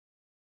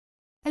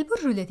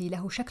البرج الذي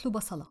له شكل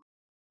بصلة.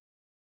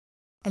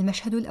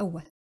 المشهد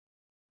الأول: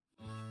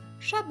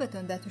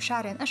 شابة ذات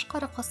شعر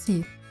أشقر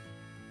قصير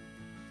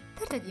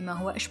ترتدي ما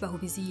هو أشبه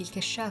بزي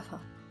الكشافة،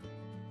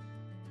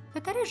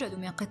 تترجل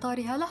من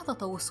قطارها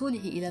لحظة وصوله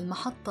إلى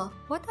المحطة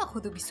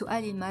وتأخذ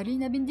بسؤال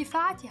المارين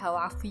باندفاعاتها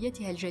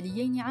وعفويتها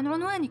الجليين عن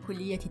عنوان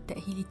كلية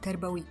التأهيل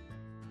التربوي.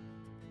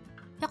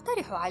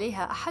 يقترح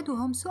عليها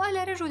أحدهم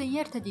سؤال رجل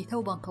يرتدي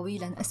ثوبا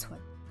طويلا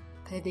أسود،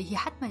 فلديه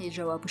حتما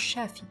الجواب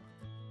الشافي،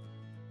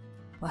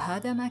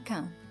 وهذا ما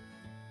كان.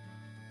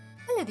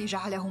 ما الذي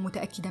جعله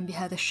متأكدا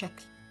بهذا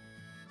الشكل؟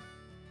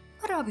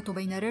 الرابط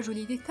بين الرجل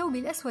ذي الثوب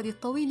الأسود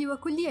الطويل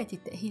وكلية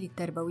التأهيل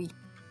التربوي.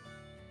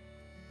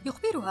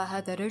 يخبرها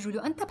هذا الرجل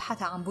أن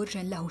تبحث عن برج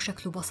له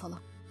شكل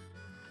بصلة.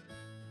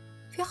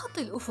 في خط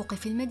الأفق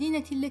في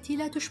المدينة التي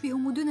لا تشبه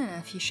مدننا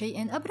في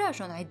شيء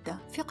أبراج عدة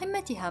في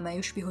قمتها ما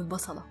يشبه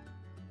البصلة.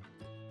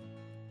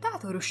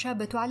 تعثر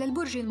الشابة على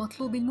البرج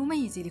المطلوب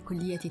المميز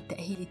لكلية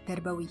التأهيل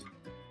التربوي،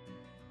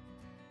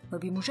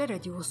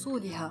 وبمجرد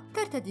وصولها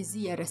ترتدي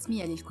الزي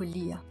الرسمي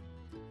للكلية: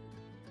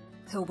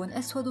 ثوب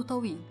أسود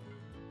طويل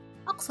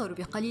أقصر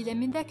بقليل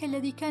من ذاك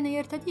الذي كان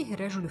يرتديه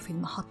الرجل في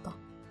المحطة،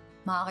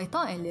 مع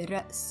غطاء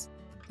للرأس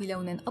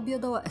بلون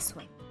أبيض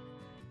وأسود.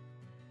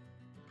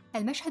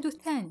 المشهد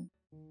الثاني: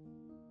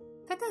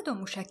 فتاة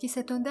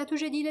مشاكسة ذات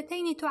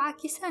جديلتين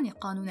تعاكسان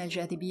قانون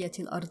الجاذبية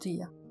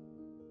الأرضية.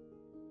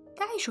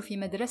 تعيش في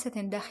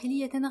مدرسة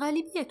داخلية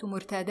غالبية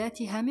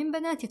مرتاداتها من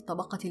بنات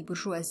الطبقة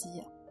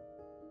البرجوازية.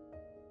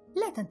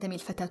 لا تنتمي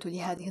الفتاة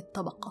لهذه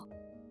الطبقة،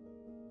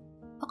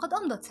 فقد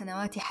أمضت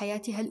سنوات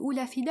حياتها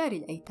الأولى في دار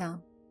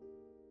الأيتام،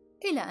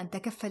 إلى أن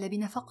تكفل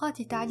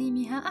بنفقات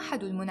تعليمها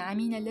أحد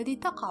المنعمين الذي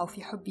تقع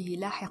في حبه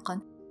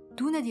لاحقاً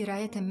دون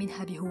دراية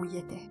منها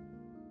بهويته.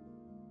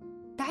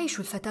 تعيش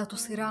الفتاة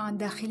صراعاً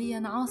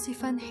داخلياً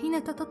عاصفاً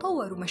حين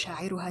تتطور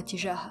مشاعرها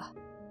تجاهه،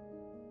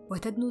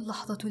 وتدنو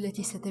اللحظة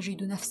التي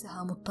ستجد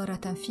نفسها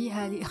مضطرة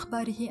فيها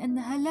لإخباره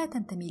أنها لا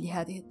تنتمي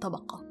لهذه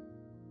الطبقة،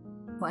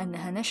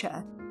 وأنها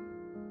نشأت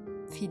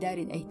في دار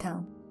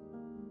الأيتام.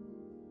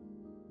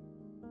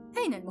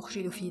 أين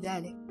المخجل في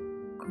ذلك؟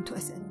 كنت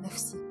أسأل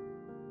نفسي.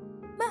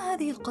 ما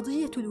هذه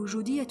القضية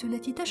الوجودية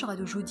التي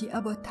تشغل جودي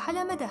أبوت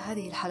على مدى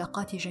هذه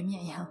الحلقات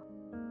جميعها؟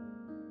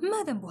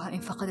 ما ذنبها إن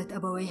فقدت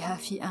أبويها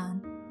في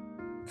آن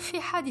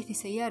في حادث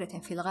سيارة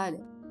في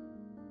الغالب؟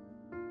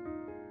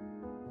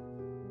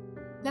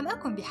 لم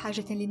أكن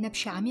بحاجة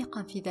للنبش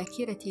عميقا في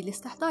ذاكرتي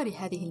لاستحضار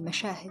هذه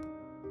المشاهد،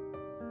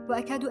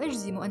 وأكاد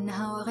أجزم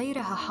أنها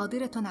وغيرها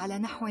حاضرة على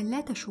نحو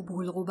لا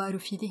تشوبه الغبار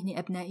في ذهن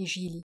أبناء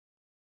جيلي.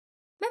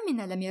 من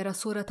منا لم يرى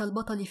صورة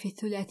البطل في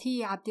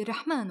الثلاثي عبد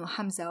الرحمن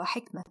وحمزة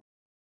وحكمة،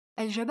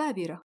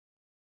 الجبابرة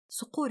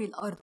صقور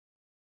الأرض،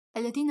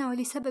 الذين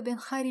ولسبب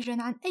خارج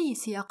عن أي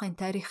سياق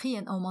تاريخي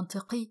أو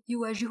منطقي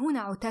يواجهون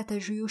عتاة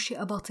جيوش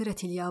أباطرة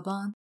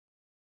اليابان؟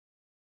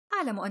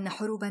 أعلم أن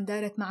حروبا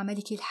دارت مع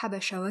ملك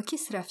الحبشة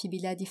وكسرى في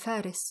بلاد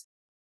فارس،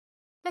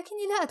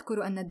 لكني لا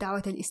أذكر أن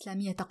الدعوة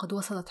الإسلامية قد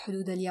وصلت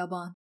حدود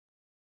اليابان.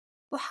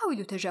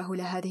 أحاول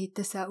تجاهل هذه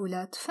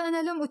التساؤلات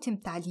فأنا لم أتم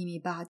تعليمي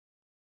بعد.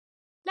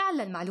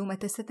 لعل المعلومة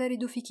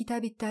سترد في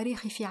كتاب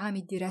التاريخ في عام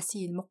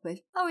الدراسي المقبل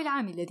أو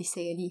العام الذي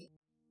سيليه.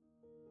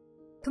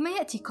 ثم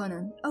يأتي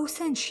كونان أو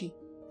سانشي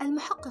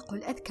المحقق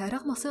الأذكى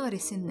رغم صغر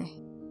سنه،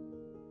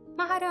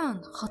 مع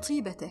ران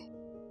خطيبته.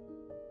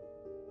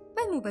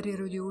 ما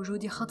المبرر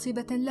لوجود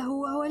خطيبة له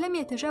وهو لم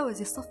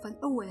يتجاوز الصف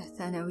الأول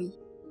الثانوي؟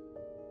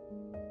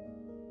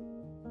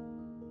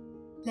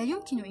 لا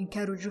يمكن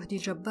إنكار الجهد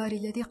الجبار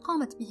الذي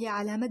قامت به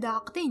على مدى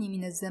عقدين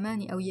من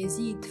الزمان أو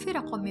يزيد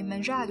فرق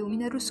ممن جعلوا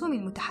من الرسوم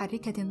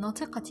المتحركة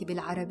الناطقة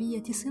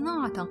بالعربية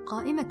صناعة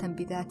قائمة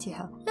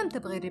بذاتها لم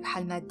تبغي الربح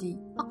المادي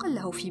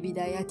أقله في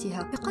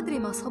بداياتها بقدر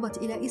ما صبت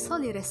إلى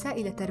إيصال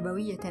رسائل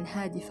تربوية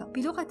هادفة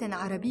بلغة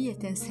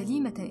عربية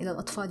سليمة إلى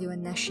الأطفال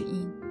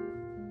والناشئين.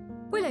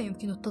 ولا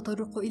يمكن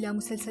التطرق إلى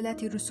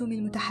مسلسلات الرسوم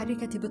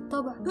المتحركة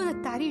بالطبع دون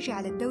التعريج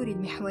على الدور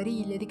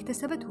المحوري الذي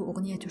اكتسبته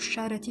أغنية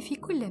الشارة في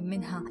كل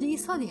منها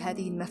لإيصال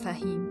هذه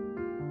المفاهيم.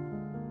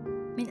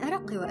 من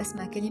أرق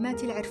وأسمى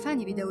كلمات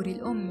العرفان بدور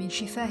الأم من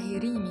شفاه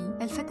ريمي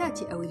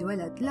الفتاة أو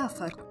الولد لا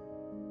فرق،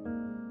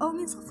 أو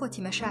من صفوة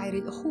مشاعر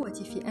الأخوة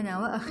في أنا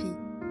وأخي،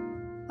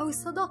 أو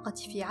الصداقة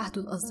في عهد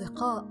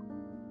الأصدقاء،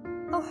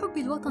 أو حب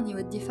الوطن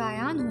والدفاع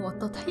عنه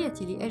والتضحية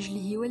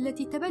لأجله،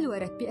 والتي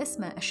تبلورت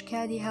بأسمى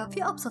أشكالها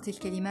في أبسط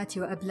الكلمات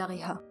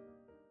وأبلغها.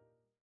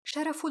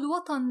 شرف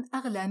الوطن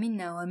أغلى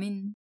منا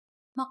ومن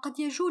ما قد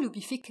يجول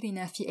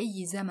بفكرنا في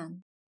أي زمن.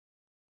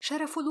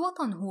 شرف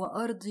الوطن هو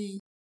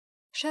أرضي،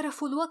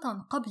 شرف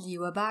الوطن قبلي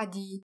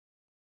وبعدي،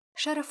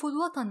 شرف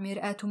الوطن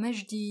مرآة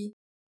مجدي،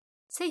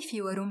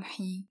 سيفي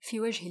ورمحي في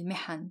وجه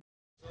المحن.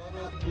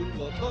 شرف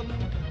الوطن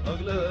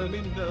أغلى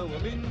منا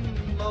ومن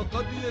ما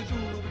قد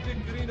يجول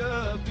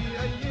بفكرنا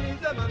في أي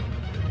زمن.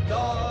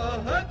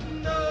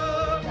 تعاهدنا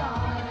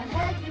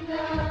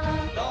تعاهدنا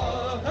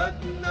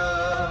تعاهدنا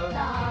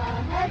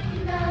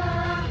تعاهدنا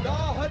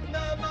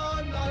تعاهدنا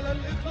معا على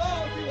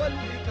الإخلاص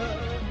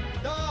والإيثار.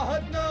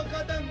 تعاهدنا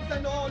غدا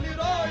سنعلي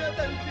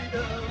راية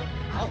الفداء،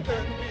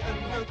 عهدا بأن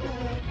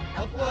نكون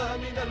أقوى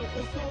من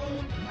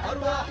الخصوم،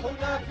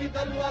 أرواحنا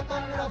فدى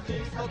الوطن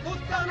رخيصة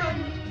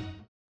الثمن.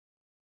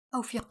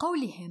 أو في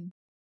قولهم: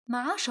 ما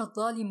عاش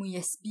الظالم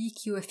يسبيك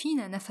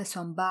وفينا نفس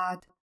بعد،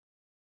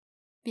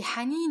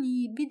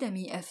 بحنيني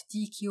بدمي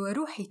أفديك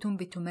وروحي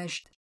تنبت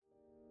مجد.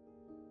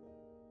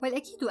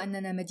 والأكيد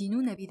أننا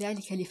مدينون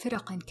بذلك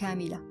لفرق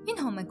كاملة،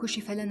 منهم من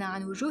كشف لنا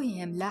عن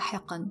وجوههم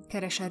لاحقاً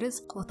كرشا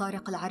رزق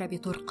وطارق العربي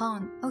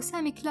طرقان أو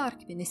سامي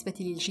كلارك بالنسبة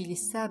للجيل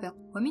السابق،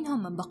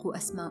 ومنهم من بقوا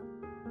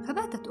أسماء.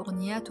 فباتت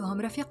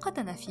أغنياتهم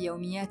رفيقتنا في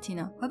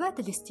يومياتنا، وبات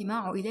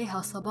الاستماع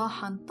إليها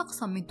صباحاً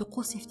طقساً من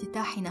طقوس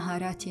افتتاح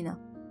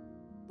نهاراتنا،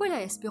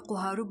 ولا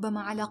يسبقها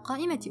ربما على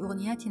قائمة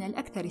أغنياتنا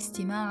الأكثر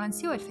استماعاً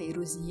سوى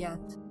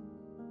الفيروزيات.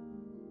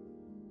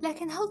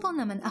 لكن هل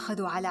ظن من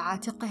أخذوا على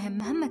عاتقهم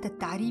مهمة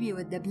التعريب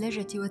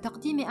والدبلجة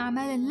وتقديم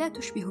أعمال لا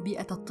تشبه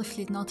بيئة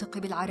الطفل الناطق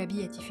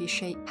بالعربية في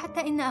شيء،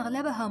 حتى إن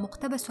أغلبها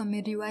مقتبس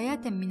من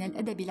روايات من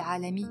الأدب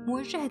العالمي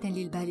موجهة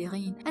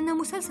للبالغين، أن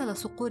مسلسل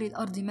صقور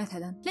الأرض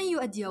مثلاً لن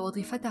يؤدي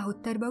وظيفته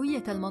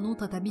التربوية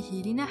المنوطة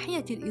به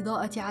لناحية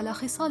الإضاءة على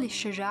خصال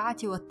الشجاعة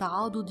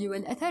والتعاضد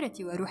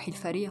والأثرة وروح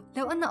الفريق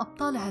لو أن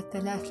أبطالها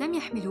الثلاث لم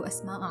يحملوا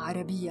أسماء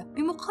عربية،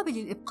 بمقابل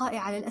الإبقاء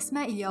على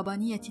الأسماء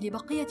اليابانية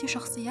لبقية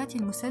شخصيات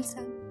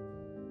المسلسل.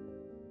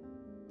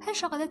 هل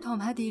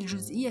شغلتهم هذه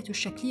الجزئية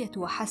الشكلية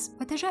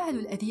وحسب،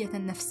 وتجاهلوا الأذية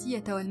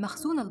النفسية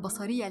والمخزون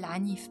البصري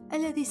العنيف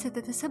الذي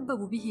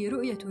ستتسبب به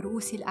رؤية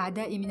رؤوس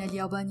الأعداء من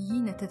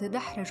اليابانيين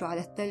تتدحرج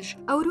على الثلج،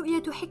 أو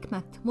رؤية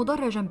حكمة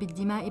مدرجا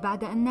بالدماء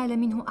بعد أن نال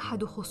منه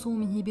أحد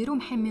خصومه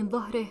برمح من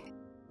ظهره؟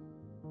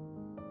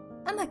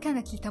 أما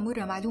كانت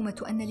لتمر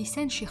معلومة أن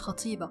لسانشي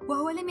خطيبة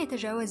وهو لم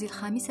يتجاوز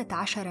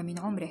 15 من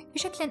عمره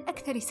بشكل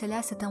أكثر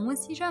سلاسة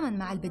وانسجاما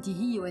مع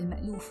البديهي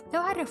والمألوف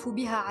لو عرفوا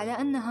بها على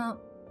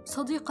أنها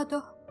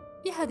صديقته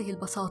بهذه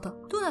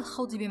البساطة دون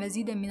الخوض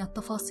بمزيد من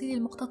التفاصيل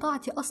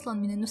المقتطعة أصلاً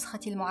من النسخة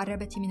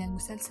المعربة من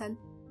المسلسل.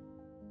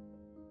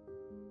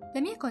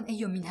 لم يكن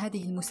أي من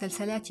هذه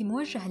المسلسلات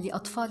موجهة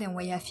لأطفال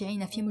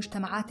ويافعين في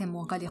مجتمعات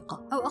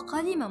منغلقة أو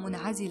أقاليم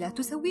منعزلة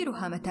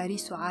تسورها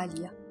متاريس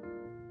عالية،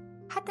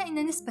 حتى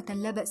إن نسبة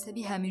لا بأس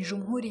بها من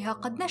جمهورها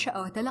قد نشأ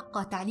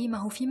وتلقى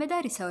تعليمه في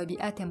مدارس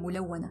وبيئات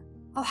ملونة،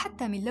 أو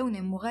حتى من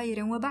لون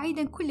مغاير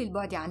وبعيد كل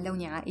البعد عن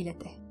لون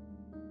عائلته.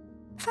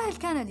 فهل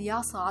كان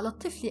ليعصى على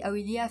الطفل أو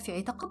اليافع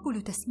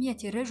تقبل تسمية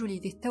الرجل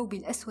ذي الثوب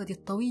الأسود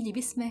الطويل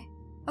باسمه،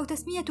 أو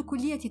تسمية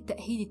كلية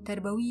التأهيل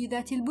التربوي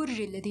ذات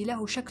البرج الذي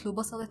له شكل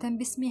بصلة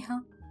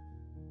باسمها؟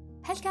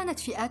 هل كانت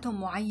فئات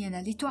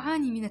معينة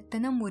لتعاني من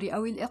التنمر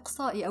أو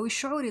الإقصاء أو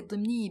الشعور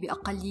الضمني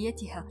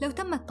بأقليتها لو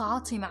تم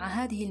التعاطي مع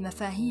هذه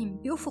المفاهيم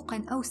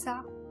بأفق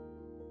أوسع؟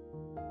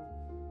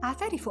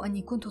 أعترف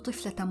أني كنت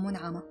طفلة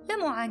منعمة،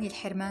 لم أعاني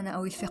الحرمان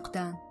أو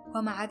الفقدان،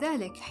 ومع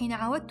ذلك حين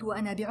عودت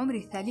وأنا بعمر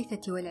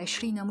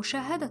 23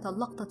 مشاهدة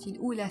اللقطة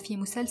الأولى في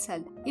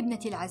مسلسل ابنة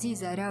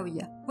العزيزة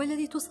راوية،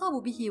 والذي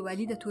تصاب به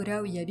والدة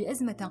راوية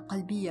بأزمة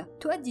قلبية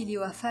تؤدي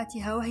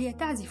لوفاتها وهي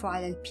تعزف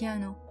على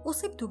البيانو،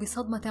 أصبت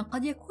بصدمة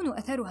قد يكون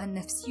أثرها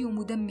النفسي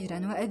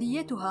مدمراً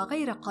وأذيتها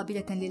غير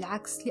قابلة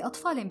للعكس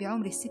لأطفال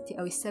بعمر 6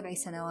 أو 7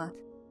 سنوات.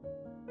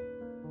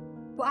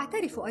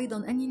 وأعترف أيضاً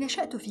أني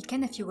نشأت في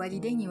كنف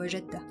والدين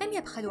وجدة لم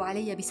يبخلوا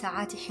علي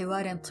بساعات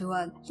حوار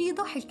طوال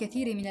لإيضاح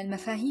الكثير من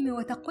المفاهيم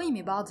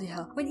وتقويم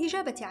بعضها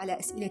والإجابة على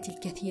أسئلة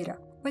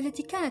الكثيرة،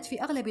 والتي كانت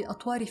في أغلب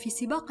الأطوار في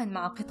سباق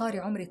مع قطار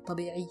عمري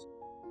الطبيعي.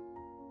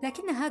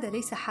 لكن هذا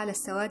ليس حال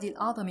السواد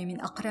الأعظم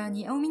من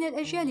أقراني أو من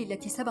الأجيال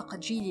التي سبقت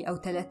جيلي أو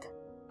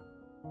تلته.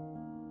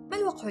 ما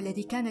الوقع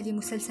الذي كان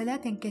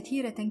لمسلسلات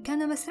كثيرة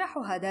كان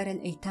مسرحها دار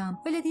الأيتام،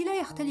 والذي لا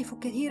يختلف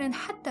كثيرا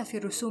حتى في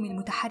الرسوم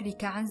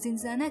المتحركة عن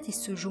زنزانات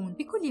السجون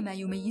بكل ما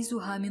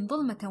يميزها من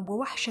ظلمة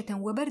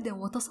ووحشة وبردا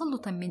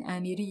وتسلطا من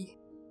آمريه؟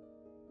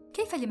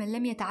 كيف لمن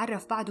لم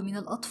يتعرف بعد من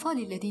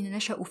الأطفال الذين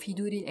نشأوا في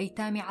دور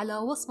الأيتام على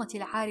وصمة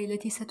العار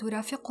التي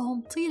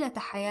سترافقهم طيلة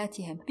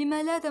حياتهم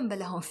بما لا ذنب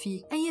لهم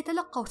فيه أن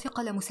يتلقوا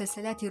ثقل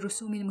مسلسلات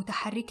الرسوم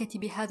المتحركة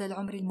بهذا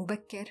العمر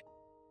المبكر؟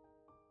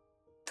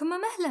 ثم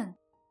مهلا،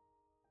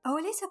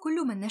 أوليس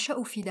كل من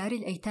نشأوا في دار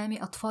الأيتام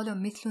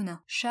أطفال مثلنا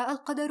شاء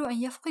القدر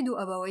أن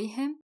يفقدوا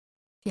أبويهم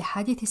في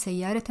حادث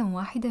سيارة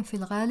واحد في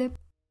الغالب؟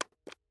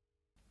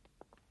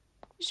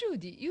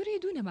 جودي،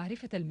 يريدون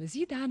معرفة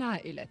المزيد عن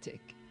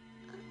عائلتك.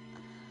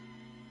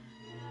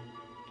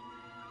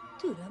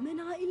 ترى من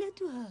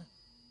عائلتها؟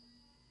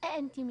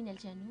 أأنت من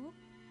الجنوب؟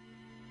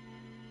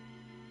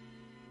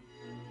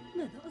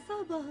 ماذا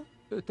أصابها؟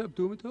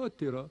 تبدو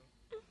متوترة.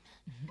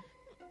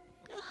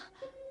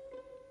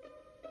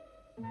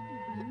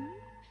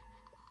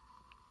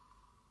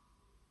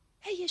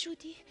 هيا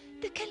جودي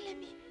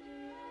تكلمي.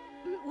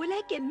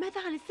 ولكن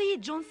ماذا عن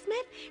السيد جون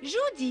سميث؟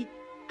 جودي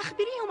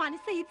أخبريهم عن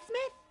السيد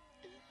سميث.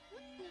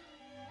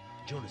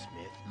 جون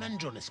سميث؟ من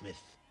جون سميث؟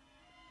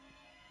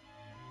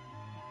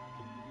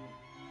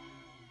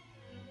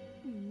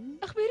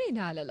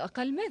 أخبرينا على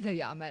الأقل ماذا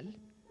يعمل؟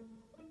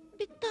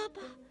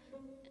 بالطبع